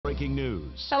breaking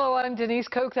news. Hello, I'm Denise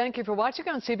Koch. Thank you for watching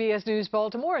on CBS News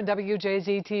Baltimore and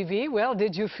WJZ TV. Well,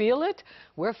 did you feel it?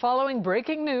 We're following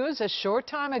breaking news. A short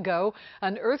time ago,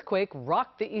 an earthquake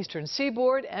rocked the eastern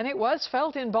seaboard, and it was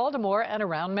felt in Baltimore and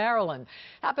around Maryland.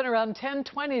 Happened around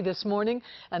 10:20 this morning,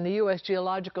 and the U.S.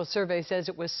 Geological Survey says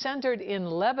it was centered in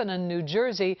Lebanon, New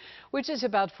Jersey, which is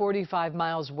about 45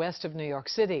 miles west of New York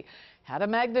City. Had a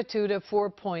magnitude of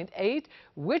 4.8,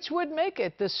 which would make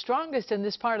it the strongest in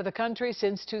this part of the country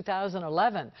since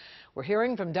 2011. We're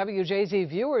hearing from WJZ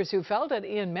viewers who felt it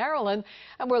in Maryland,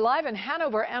 and we're live in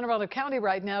Hanover, Anne Arundel County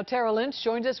right now. Tara Lynch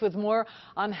joins us with more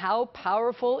on how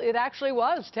powerful it actually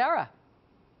was. Tara.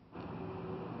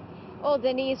 Well,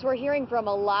 Denise, we're hearing from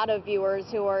a lot of viewers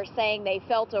who are saying they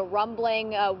felt a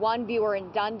rumbling. One viewer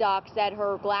in Dundalk said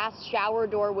her glass shower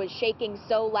door was shaking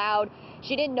so loud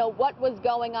she didn't know what was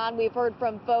going on. We've heard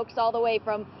from folks all the way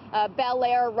from Bel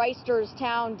Air,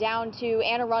 Reisterstown, down to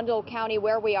Anne Arundel County,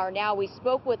 where we are now. We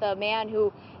spoke with a man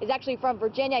who is actually from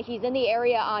Virginia. He's in the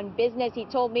area on business. He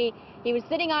told me he was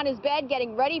sitting on his bed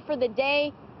getting ready for the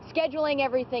day, scheduling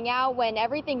everything out when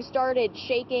everything started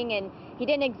shaking, and he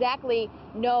didn't exactly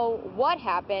know what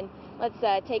happened.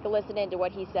 Let's take a listen into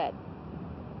what he said.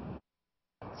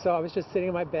 So I was just sitting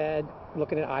in my bed,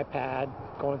 looking at iPad,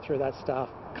 going through that stuff,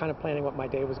 kind of planning what my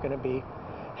day was going to be.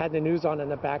 Had the news on in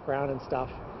the background and stuff,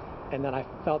 and then I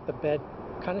felt the bed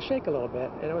kind of shake a little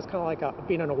bit, and it was kind of like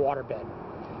being in a water bed.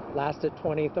 Lasted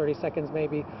 20, 30 seconds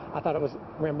maybe. I thought it was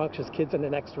rambunctious kids in the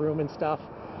next room and stuff,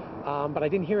 but I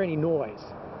didn't hear any noise.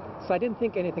 So I didn't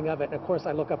think anything of it, and of course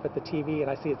I look up at the TV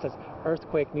and I see it says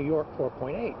earthquake New York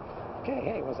 4.8. Okay,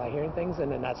 hey, was I hearing things?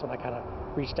 And then that's when I kind of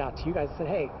reached out to you guys and said,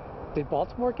 hey, did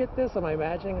Baltimore get this? Am I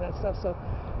imagining that stuff? So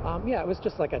yeah, it was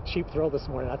just like a cheap thrill this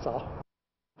morning, that's all.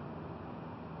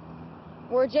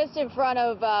 We're just in front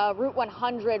of Route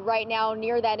 100 right now,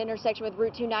 near that intersection with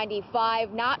Route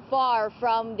 295, not far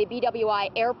from the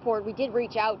BWI airport. We did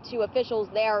reach out to officials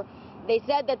there. They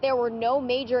said that there were no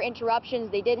major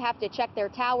interruptions. They did have to check their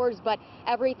towers, but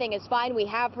everything is fine. We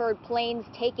have heard planes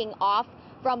taking off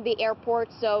from the airport,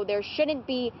 so there shouldn't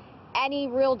be any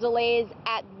real delays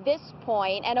at this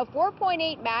point. And a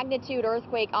 4.8 magnitude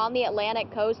earthquake on the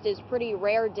Atlantic coast is pretty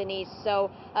rare, Denise. So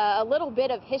a little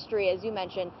bit of history, as you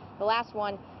mentioned. The last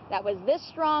one that was this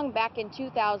strong back in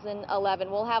 2011.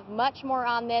 We'll have much more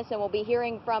on this, and we'll be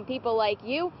hearing from people like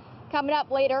you coming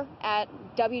up later at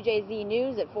WJZ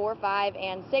News at 4, 5,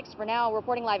 and 6. For now,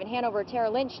 reporting live in Hanover, Tara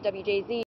Lynch, WJZ.